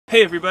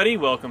Hey everybody,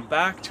 welcome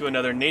back to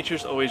another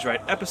Nature's Always Right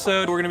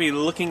episode. We're going to be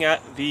looking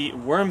at the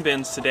worm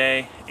bins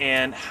today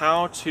and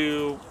how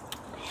to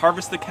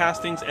harvest the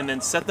castings and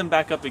then set them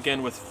back up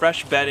again with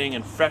fresh bedding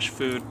and fresh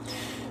food,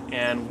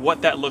 and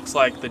what that looks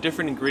like, the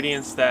different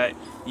ingredients that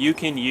you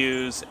can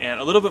use, and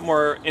a little bit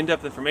more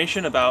in-depth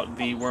information about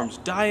the worm's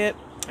diet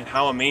and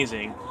how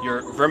amazing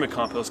your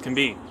vermicompost can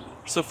be.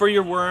 So for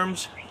your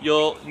worms,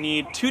 you'll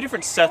need two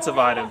different sets of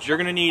items. You're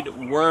going to need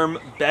worm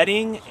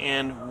bedding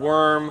and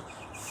worm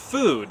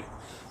food.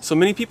 So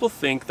many people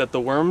think that the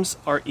worms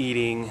are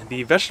eating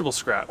the vegetable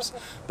scraps,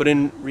 but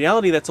in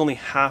reality that's only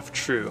half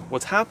true.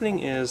 What's happening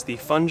is the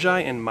fungi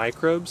and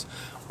microbes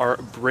are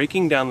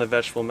breaking down the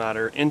vegetable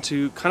matter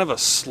into kind of a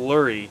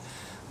slurry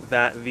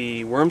that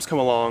the worms come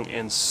along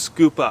and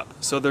scoop up.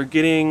 So they're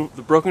getting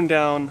the broken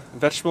down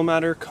vegetable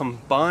matter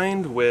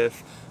combined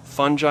with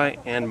fungi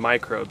and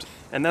microbes,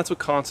 and that's what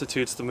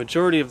constitutes the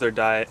majority of their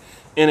diet,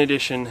 in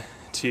addition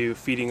to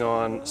feeding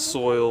on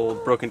soil,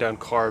 broken down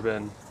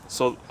carbon.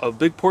 So a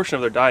big portion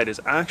of their diet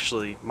is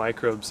actually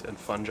microbes and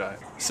fungi.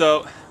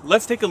 So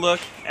let's take a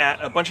look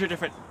at a bunch of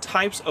different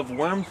types of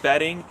worm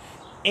bedding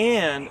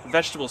and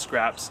vegetable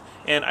scraps.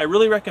 And I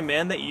really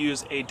recommend that you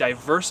use a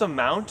diverse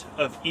amount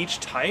of each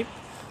type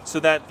so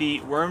that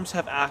the worms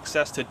have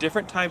access to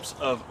different types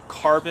of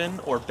carbon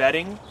or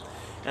bedding,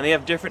 and they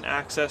have different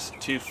access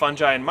to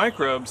fungi and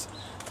microbes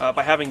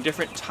by having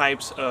different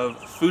types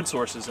of food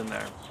sources in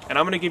there. And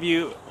I'm going to give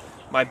you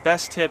my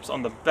best tips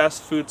on the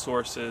best food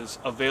sources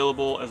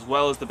available, as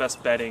well as the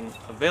best bedding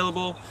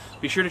available.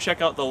 Be sure to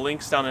check out the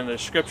links down in the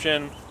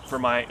description for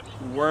my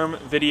worm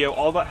video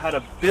all about how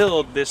to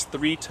build this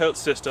 3-tote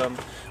system,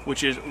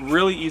 which is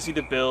really easy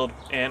to build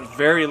and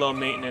very low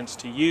maintenance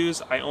to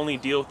use. I only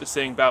deal with this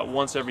thing about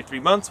once every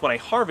 3 months when I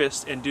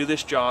harvest and do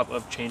this job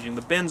of changing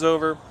the bins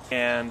over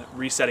and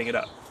resetting it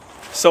up.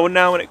 So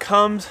now when it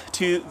comes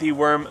to the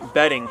worm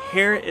bedding,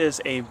 here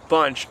is a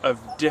bunch of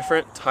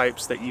different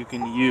types that you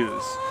can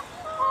use.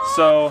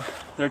 So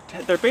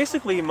they're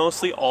basically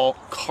mostly all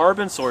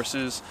carbon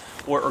sources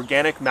or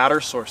organic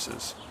matter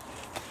sources.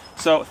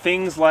 So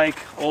things like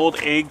old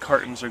egg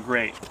cartons are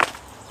great.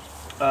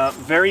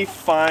 Very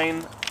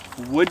fine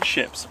wood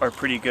chips are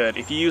pretty good.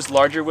 If you use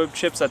larger wood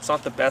chips, that's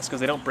not the best because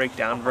they don't break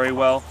down very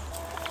well.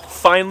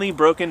 Finely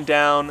broken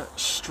down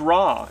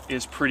straw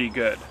is pretty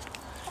good.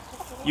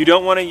 You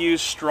don't want to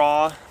use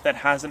straw that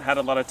hasn't had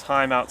a lot of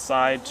time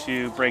outside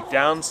to break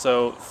down,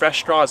 so fresh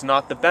straw is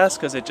not the best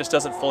because it just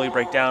doesn't fully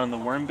break down in the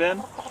worm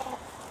bin.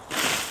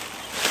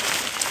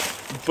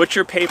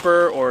 Butcher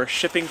paper or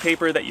shipping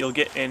paper that you'll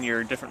get in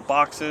your different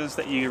boxes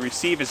that you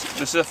receive,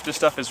 this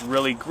stuff is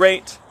really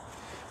great.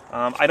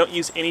 I don't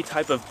use any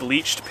type of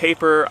bleached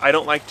paper. I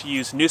don't like to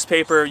use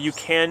newspaper. You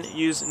can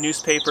use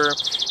newspaper,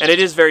 and it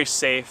is very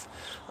safe.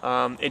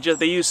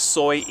 They use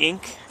soy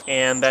ink,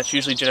 and that's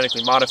usually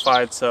genetically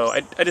modified, so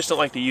I just don't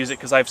like to use it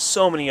because I have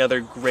so many other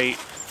great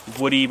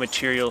woody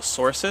material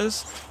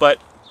sources. But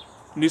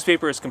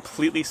newspaper is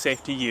completely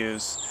safe to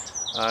use,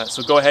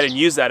 so go ahead and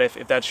use that if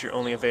that's your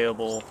only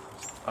available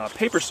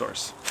paper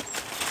source.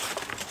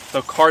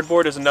 So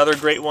cardboard is another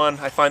great one.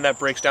 I find that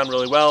breaks down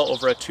really well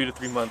over a 2 to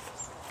 3 month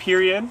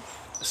period.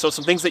 So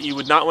some things that you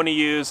would not want to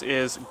use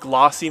is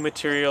glossy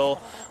material,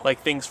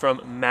 like things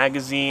from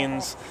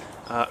magazines.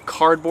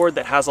 Cardboard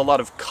that has a lot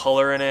of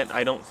color in it,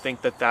 I don't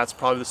think that that's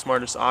probably the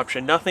smartest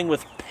option. Nothing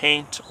with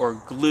paint or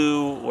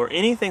glue or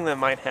anything that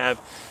might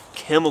have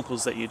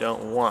chemicals that you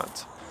don't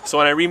want. So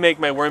when I remake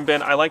my worm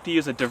bin, I like to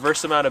use a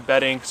diverse amount of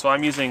bedding. So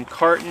I'm using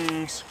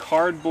cartons,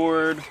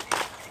 cardboard,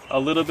 a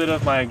little bit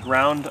of my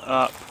ground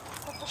up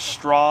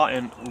straw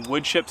and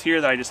wood chips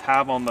here that I just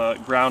have on the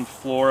ground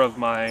floor of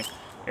my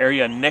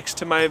area next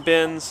to my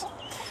bins.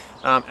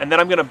 And then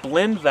I'm going to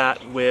blend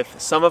that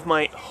with some of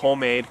my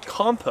homemade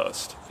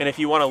compost. And if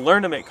you want to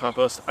learn to make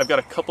compost, I've got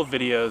a couple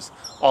videos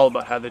all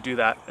about how to do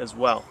that as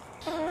well.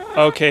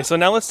 Okay, so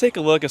now let's take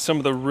a look at some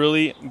of the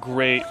really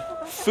great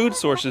food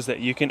sources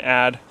that you can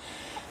add.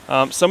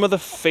 Some of the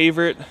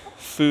favorite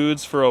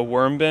foods for a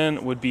worm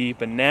bin would be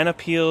banana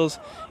peels,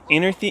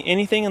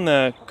 anything in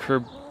the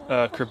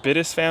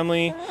Fibrous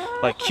family,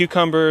 like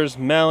cucumbers,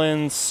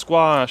 melons,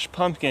 squash,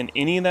 pumpkin.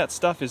 Any of that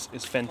stuff is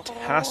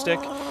fantastic.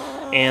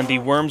 And the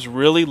worms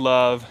really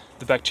love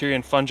the bacteria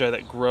and fungi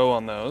that grow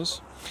on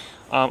those.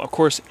 Of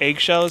course,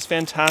 eggshell is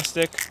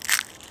fantastic.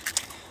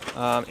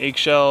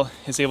 Eggshell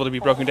is able to be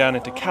broken down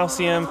into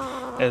calcium,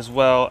 as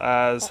well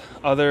as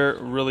other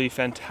really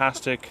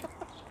fantastic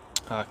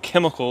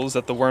chemicals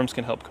that the worms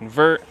can help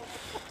convert.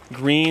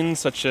 Greens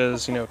such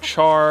as,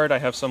 chard. I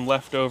have some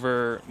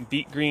leftover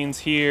beet greens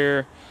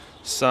here.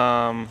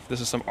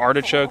 This is some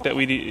artichoke that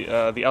we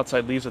do, the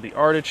outside leaves of the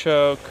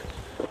artichoke.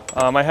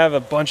 I have a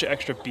bunch of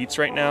extra beets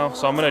right now,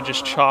 so I'm going to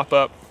just chop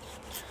up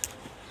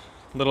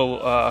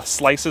little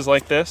slices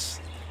like this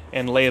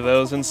and lay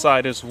those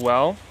inside as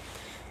well.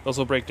 Those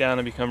will break down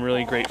and become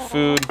really great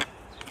food.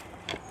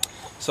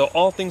 So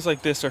all things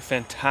like this are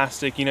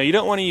fantastic. You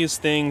don't want to use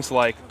things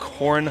like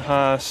corn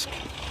husk,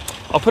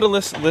 I'll put a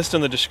list in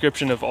the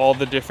description of all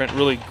the different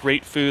really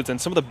great foods and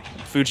some of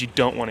the foods you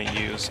don't want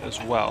to use as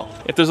well.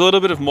 If there's a little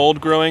bit of mold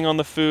growing on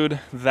the food,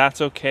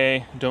 that's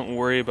okay. Don't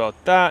worry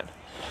about that.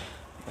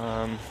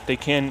 They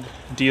can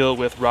deal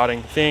with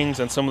rotting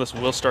things, and some of this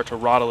will start to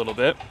rot a little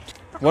bit.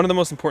 One of the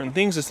most important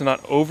things is to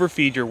not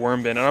overfeed your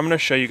worm bin, and I'm going to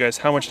show you guys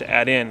how much to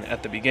add in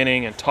at the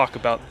beginning and talk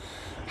about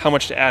how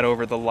much to add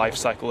over the life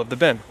cycle of the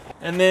bin.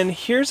 And then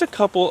here's a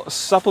couple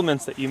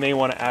supplements that you may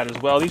want to add as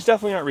well. These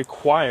definitely aren't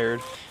required.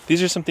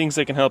 These are some things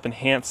that can help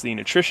enhance the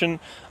nutrition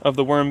of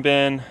the worm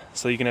bin,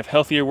 so you can have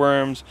healthier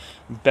worms,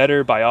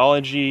 better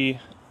biology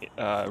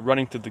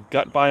running through the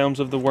gut biomes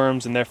of the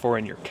worms and therefore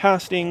in your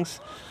castings,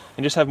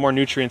 and just have more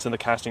nutrients in the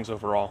castings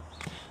overall.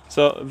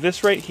 So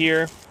this right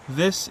here,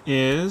 this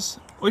is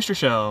oyster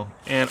shell,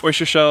 and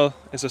oyster shell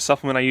is a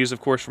supplement I use,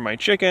 of course, for my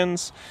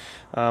chickens.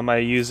 I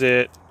use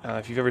it,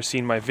 if you've ever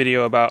seen my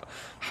video about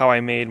how I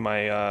made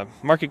my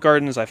market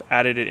gardens, I've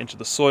added it into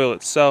the soil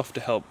itself to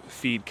help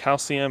feed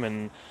calcium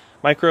and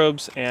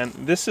microbes. And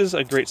this is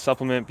a great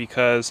supplement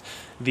because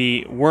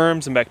the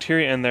worms and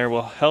bacteria in there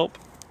will help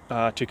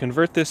to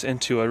convert this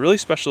into a really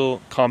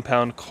special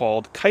compound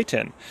called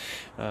chitin,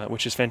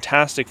 which is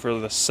fantastic for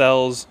the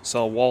cell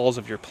walls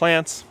of your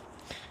plants.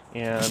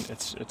 And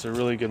it's a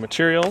really good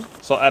material.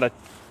 So I'll add a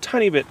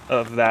tiny bit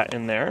of that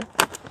in there.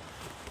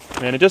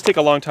 And it does take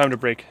a long time to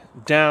break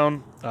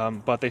down,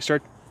 but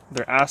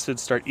their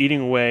acids start eating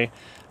away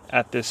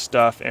at this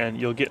stuff, and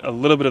you'll get a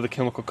little bit of the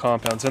chemical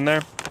compounds in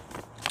there.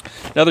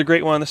 Another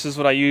great one, this is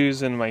what I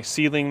use in my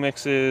seedling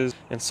mixes,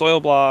 in soil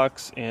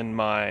blocks, in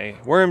my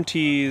worm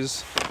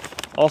teas,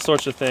 all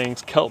sorts of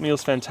things. Kelp meal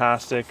is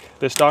fantastic.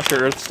 This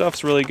Dr. Earth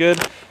stuff's really good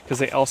because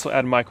they also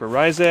add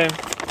mycorrhizae.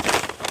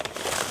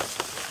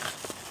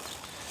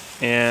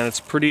 And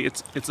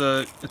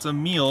it's a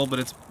meal, but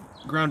it's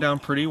ground down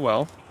pretty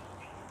well.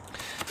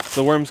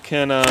 The worms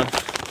can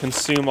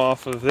consume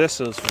off of this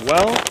as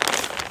well.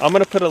 I'm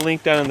going to put a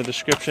link down in the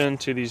description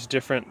to these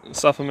different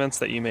supplements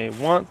that you may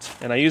want,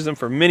 and I use them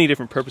for many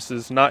different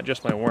purposes, not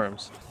just my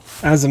worms.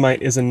 Azomite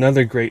is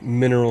another great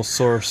mineral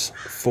source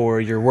for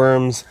your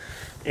worms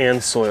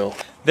and soil.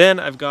 Then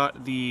I've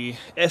got the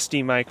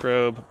SD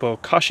microbe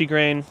bokashi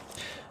grain,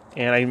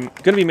 and I'm going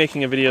to be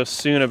making a video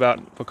soon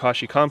about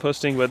bokashi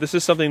composting, but this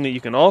is something that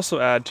you can also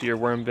add to your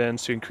worm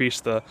bins to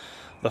increase the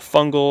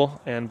fungal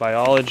and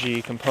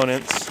biology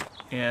components.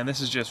 And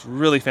this is just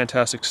really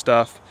fantastic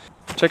stuff.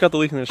 Check out the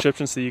link in the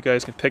description so you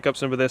guys can pick up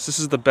some of this. This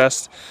is the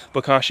best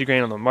bokashi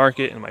grain on the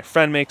market, and my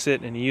friend makes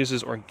it, and he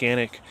uses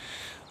organic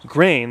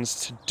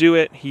grains to do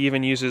it. He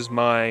even uses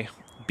my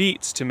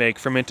beets to make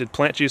fermented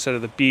plant juice out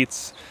of the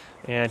beets,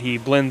 and he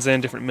blends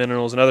in different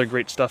minerals and other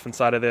great stuff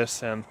inside of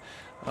this. And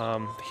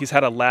he's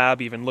had a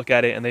lab even look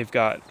at it, and they've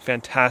got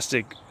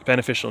fantastic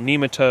beneficial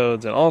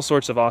nematodes and all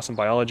sorts of awesome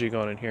biology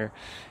going in here.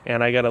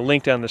 And I got a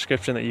link down in the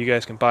description that you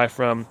guys can buy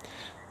from.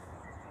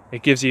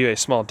 It gives you a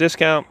small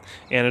discount,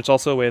 and it's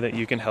also a way that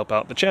you can help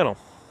out the channel.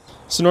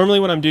 So normally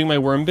when I'm doing my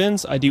worm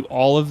bins, I do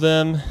all of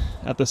them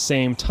at the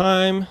same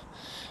time,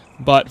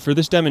 but for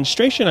this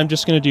demonstration, I'm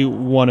just going to do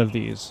one of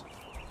these.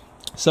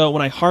 So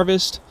when I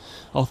harvest,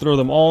 I'll throw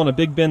them all in a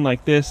big bin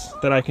like this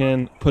that I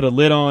can put a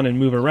lid on and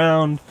move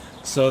around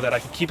so that I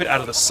can keep it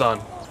out of the sun.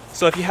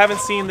 So if you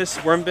haven't seen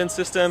this worm bin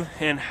system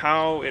and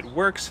how it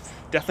works,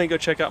 definitely go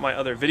check out my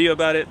other video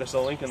about it. There's a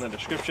link in the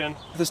description.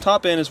 This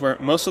top bin is where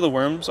most of the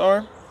worms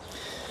are.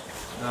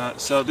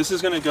 So this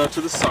is going to go to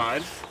the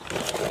side,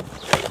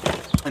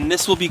 and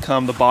this will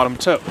become the bottom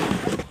tote.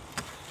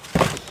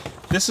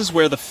 This is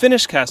where the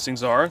finished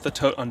castings are, the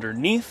tote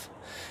underneath,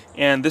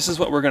 and this is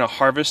what we're going to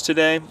harvest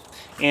today.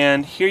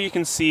 And here you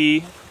can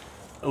see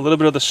a little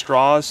bit of the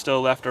straw is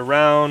still left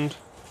around.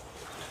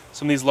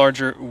 Some of these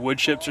larger wood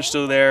chips are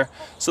still there.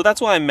 So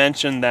that's why I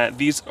mentioned that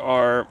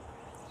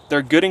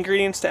they're good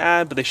ingredients to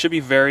add, but they should be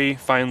very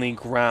finely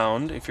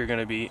ground if you're going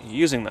to be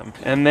using them.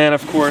 And then,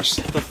 of course,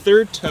 the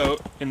third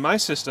tote in my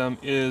system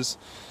is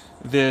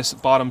this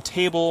bottom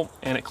table,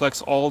 and it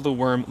collects all the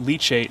worm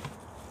leachate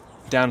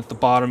down at the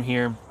bottom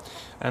here.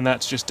 And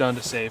that's just done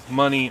to save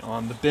money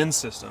on the bin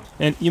system.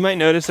 And you might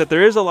notice that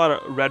there is a lot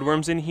of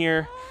redworms in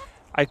here.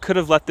 I could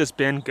have let this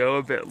bin go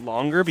a bit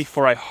longer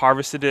before I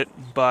harvested it,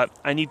 but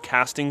I need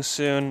castings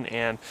soon,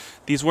 and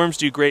these worms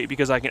do great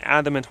because I can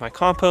add them into my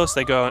compost.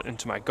 They go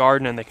into my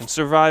garden and they can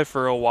survive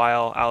for a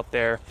while out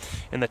there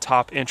in the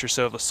top inch or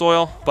so of the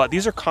soil. But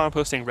these are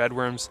composting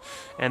redworms,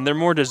 and they're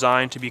more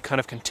designed to be kind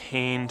of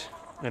contained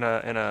in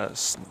a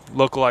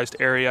localized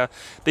area.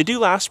 They do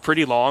last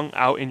pretty long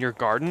out in your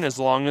garden as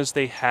long as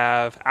they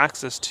have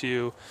access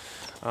to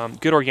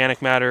good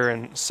organic matter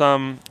and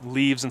some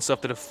leaves and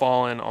stuff that have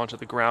fallen onto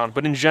the ground.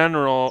 But in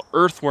general,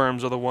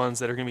 earthworms are the ones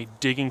that are going to be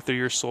digging through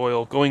your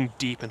soil, going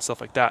deep and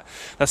stuff like that.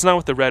 That's not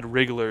with the red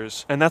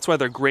wrigglers, and that's why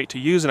they're great to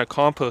use in a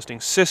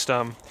composting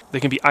system. They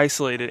can be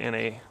isolated in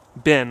a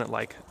bin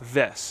like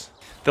this.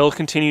 They'll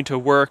continue to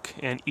work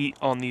and eat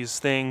on these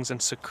things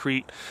and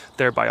secrete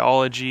their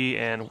biology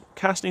and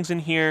castings in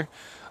here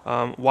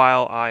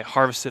while I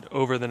harvest it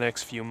over the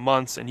next few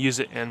months and use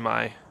it in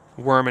my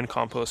worm and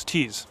compost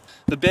teas.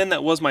 The bin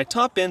that was my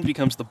top bin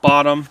becomes the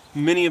bottom.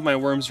 Many of my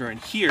worms are in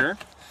here.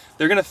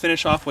 They're gonna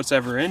finish off what's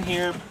ever in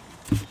here,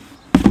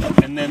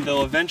 and then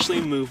they'll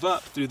eventually move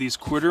up through these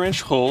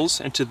 1/4-inch holes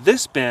into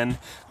this bin,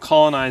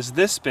 colonize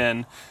this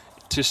bin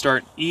to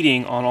start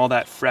eating on all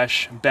that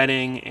fresh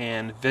bedding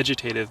and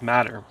vegetative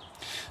matter.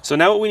 So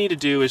now what we need to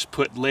do is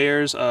put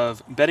layers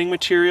of bedding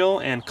material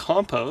and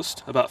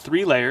compost, about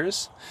 3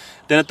 layers.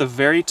 Then at the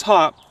very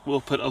top,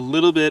 we'll put a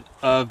little bit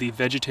of the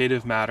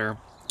vegetative matter,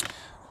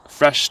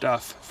 fresh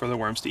stuff for the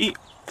worms to eat.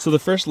 So the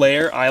first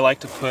layer I like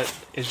to put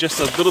is just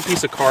a little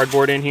piece of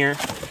cardboard in here,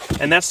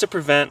 and that's to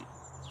prevent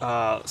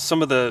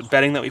some of the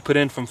bedding that we put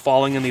in from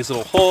falling in these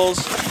little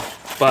holes,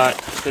 but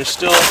there's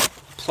still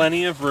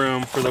plenty of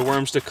room for the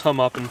worms to come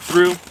up and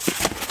through,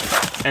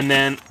 and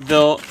then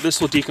this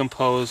will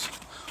decompose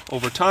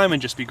over time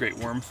and just be great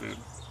worm food.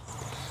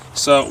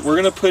 So we're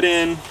going to put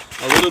in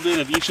a little bit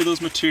of each of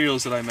those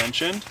materials that I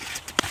mentioned.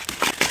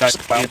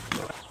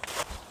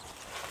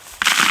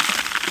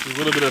 A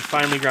little bit of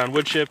finely ground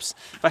wood chips.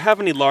 If I have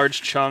any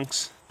large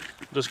chunks,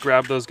 just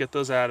grab those, get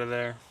those out of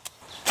there.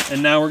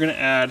 And now we're going to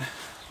add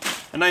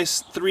a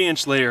nice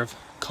 3-inch layer of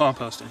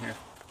compost in here.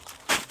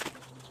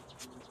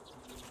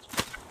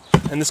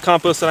 And this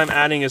compost that I'm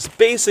adding is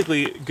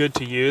basically good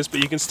to use,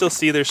 but you can still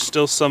see there's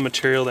still some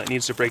material that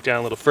needs to break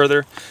down a little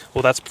further.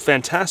 Well, that's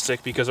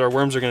fantastic because our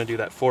worms are going to do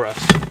that for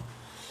us.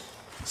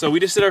 So we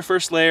just did our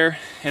first layer,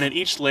 and at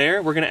each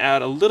layer we're going to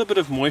add a little bit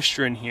of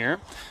moisture in here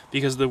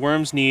because the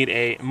worms need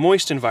a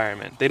moist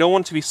environment. They don't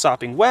want it to be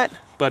sopping wet,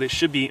 but it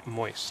should be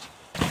moist.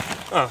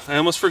 Oh, I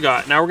almost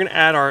forgot. Now we're going to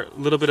add our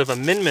little bit of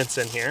amendments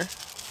in here.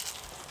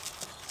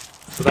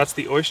 So that's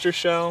the oyster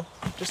shell,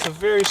 just a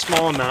very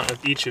small amount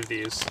of each of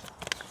these.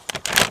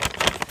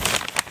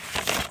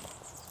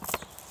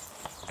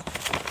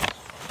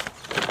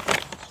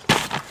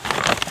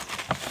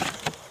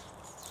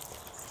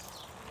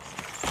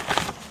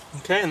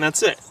 Okay, and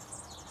that's it.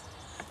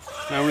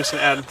 Now we're just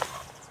gonna add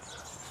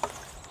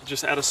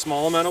a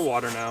small amount of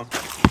water now.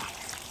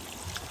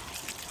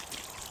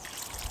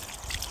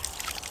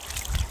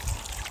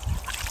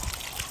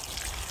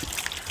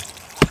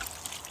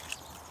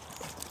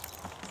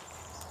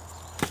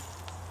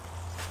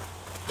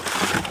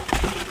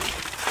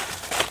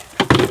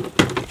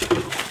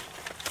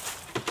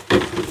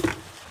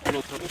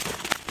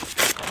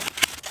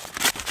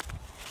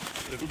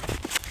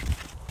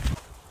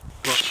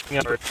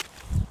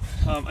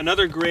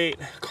 Another great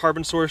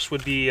carbon source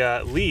would be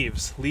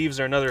leaves.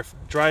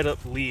 Dried up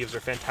leaves are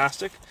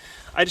fantastic.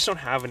 I just don't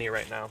have any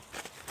right now.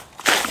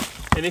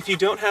 And if you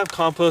don't have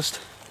compost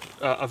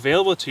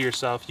available to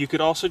yourself, you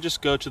could also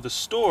just go to the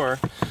store,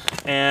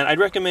 and I'd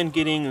recommend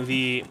getting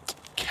the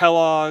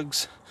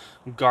Kellogg's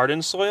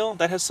garden soil.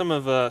 That has some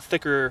of a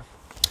thicker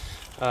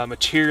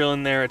material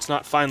in there. It's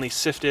not finely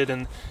sifted,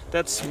 and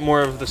that's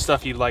more of the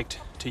stuff you'd like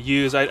to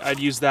use. I'd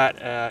use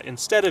that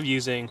instead of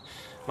using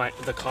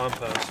the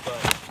compost,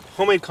 but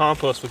homemade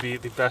compost would be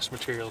the best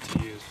material to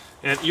use.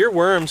 And your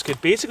worms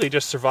could basically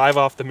just survive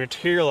off the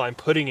material I'm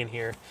putting in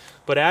here,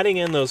 but adding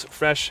in the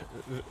fresh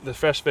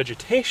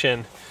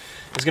vegetation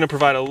is going to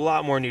provide a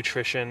lot more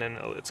nutrition, and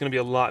it's going to be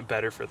a lot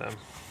better for them,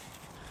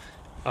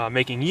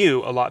 making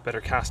you a lot better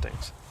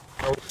castings.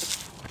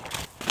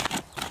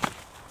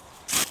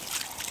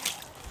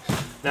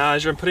 Now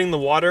as you're putting the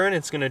water in,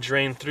 it's going to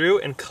drain through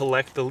and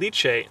collect the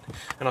leachate,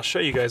 and I'll show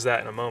you guys that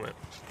in a moment.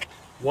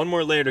 One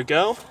more layer to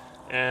go,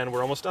 and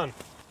we're almost done.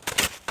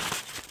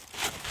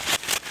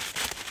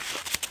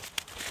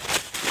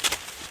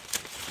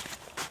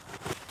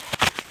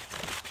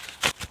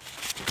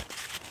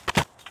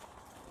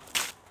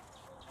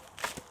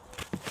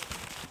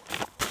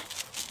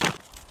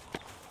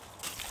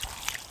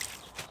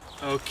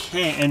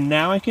 Okay, and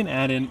now I can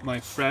add in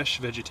my fresh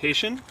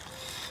vegetation.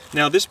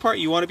 Now this part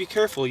you want to be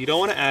careful. You don't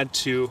want to add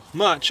too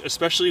much,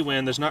 especially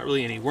when there's not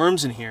really any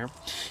worms in here.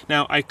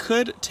 Now I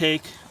could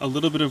take a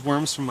little bit of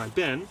worms from my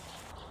bin,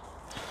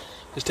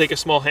 just take a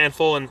small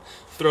handful and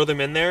throw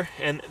them in there,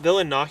 and they'll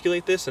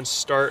inoculate this and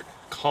start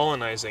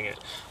colonizing it.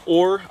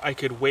 Or I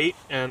could wait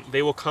and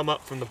they will come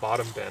up from the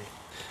bottom bin.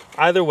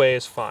 Either way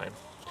is fine.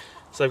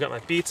 So I've got my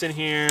beets in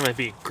here, my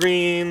beet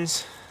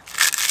greens,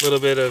 a little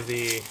bit of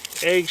the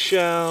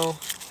eggshell.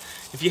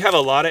 If you have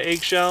a lot of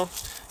eggshell,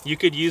 you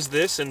could use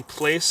this in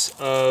place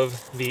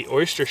of the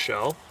oyster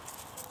shell,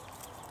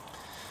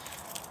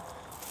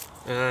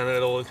 and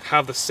it'll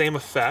have the same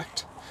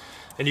effect,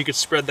 and you could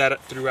spread that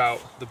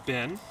throughout the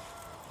bin.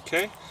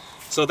 Okay,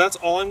 so that's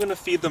all I'm going to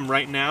feed them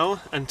right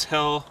now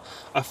until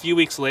a few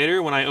weeks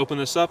later when I open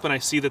this up and I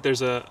see that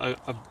there's a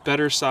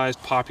better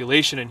sized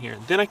population in here.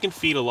 Then I can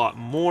feed a lot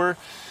more,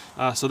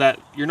 so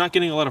that you're not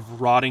getting a lot of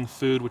rotting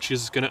food, which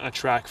is going to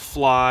attract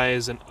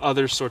flies and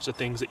other sorts of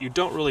things that you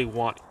don't really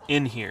want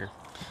in here.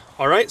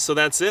 Alright, so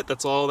that's it.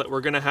 That's all that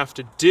we're going to have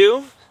to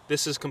do.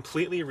 This is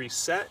completely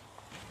reset.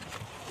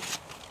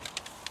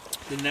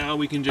 Then now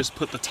we can just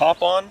put the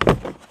top on.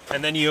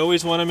 And then you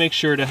always want to make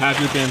sure to have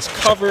your bins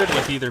covered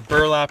with either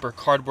burlap or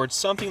cardboard,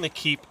 something to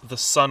keep the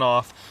sun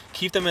off,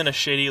 keep them in a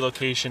shady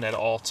location at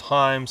all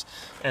times,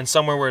 and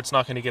somewhere where it's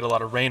not going to get a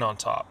lot of rain on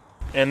top.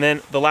 And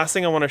then the last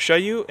thing I want to show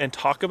you and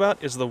talk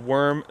about is the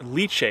worm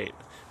leachate,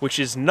 which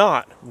is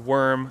not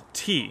worm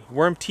tea.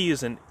 Worm tea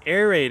is an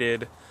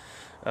aerated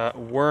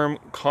worm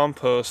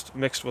compost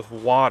mixed with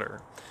water.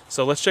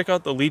 So let's check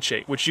out the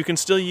leachate, which you can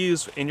still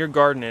use in your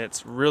garden, and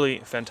it's really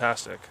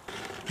fantastic.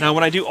 Now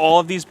when I do all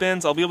of these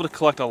bins, I'll be able to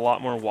collect a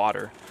lot more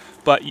water,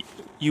 but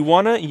you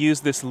want to use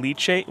this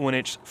leachate when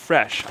it's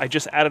fresh. I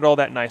just added all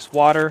that nice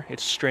water,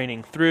 it's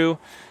straining through,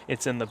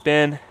 it's in the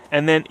bin,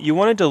 and then you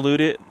want to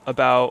dilute it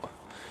about,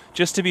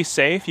 just to be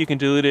safe, you can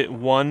dilute it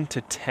 1 to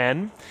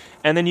 10,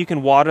 and then you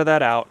can water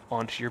that out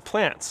onto your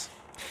plants.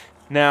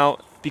 Now,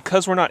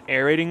 because we're not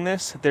aerating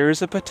this, there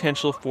is a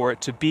potential for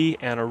it to be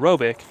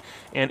anaerobic,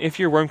 and if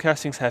your worm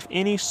castings have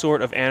any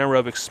sort of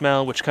anaerobic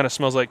smell, which kind of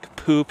smells like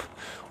poop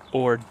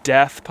or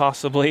death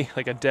possibly,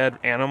 like a dead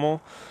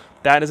animal,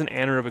 that is an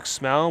anaerobic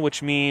smell,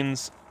 which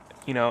means,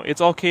 you know, it's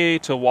okay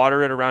to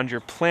water it around your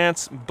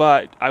plants,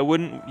 but I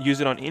wouldn't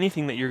use it on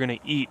anything that you're going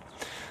to eat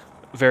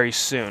very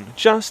soon,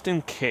 just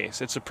in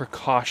case. It's a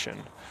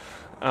precaution.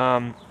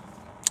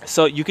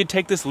 So you could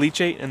take this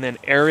leachate and then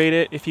aerate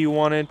it if you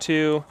wanted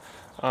to.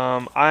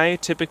 I'm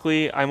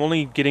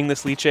only getting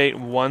this leachate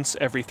once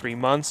every 3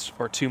 months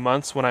or 2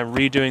 months when I'm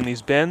redoing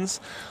these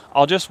bins.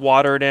 I'll just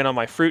water it in on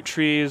my fruit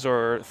trees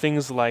or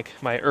things like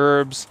my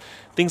herbs,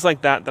 things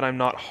like that that I'm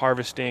not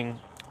harvesting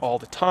all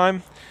the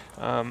time.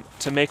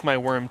 To make my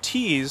worm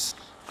teas,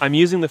 I'm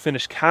using the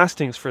finished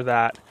castings for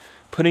that,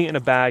 putting it in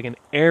a bag and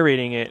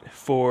aerating it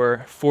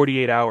for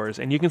 48 hours.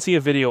 And you can see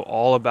a video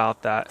all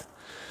about that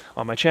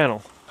on my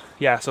channel.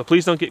 Yeah, so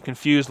please don't get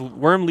confused.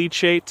 Worm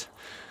leachate,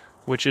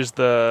 which is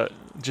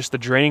just the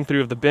draining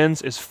through of the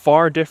bins, is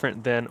far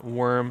different than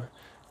worm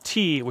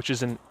tea, which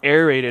is an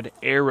aerated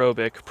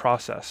aerobic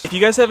process. If you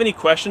guys have any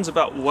questions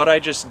about what I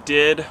just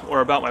did or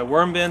about my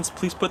worm bins,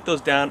 please put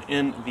those down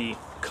in the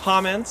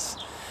comments,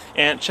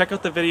 and check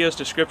out the video's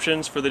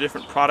descriptions for the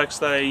different products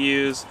that I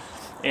use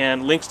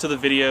and links to the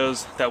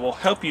videos that will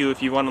help you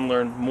if you want to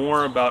learn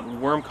more about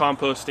worm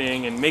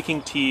composting and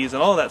making teas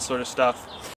and all that sort of stuff.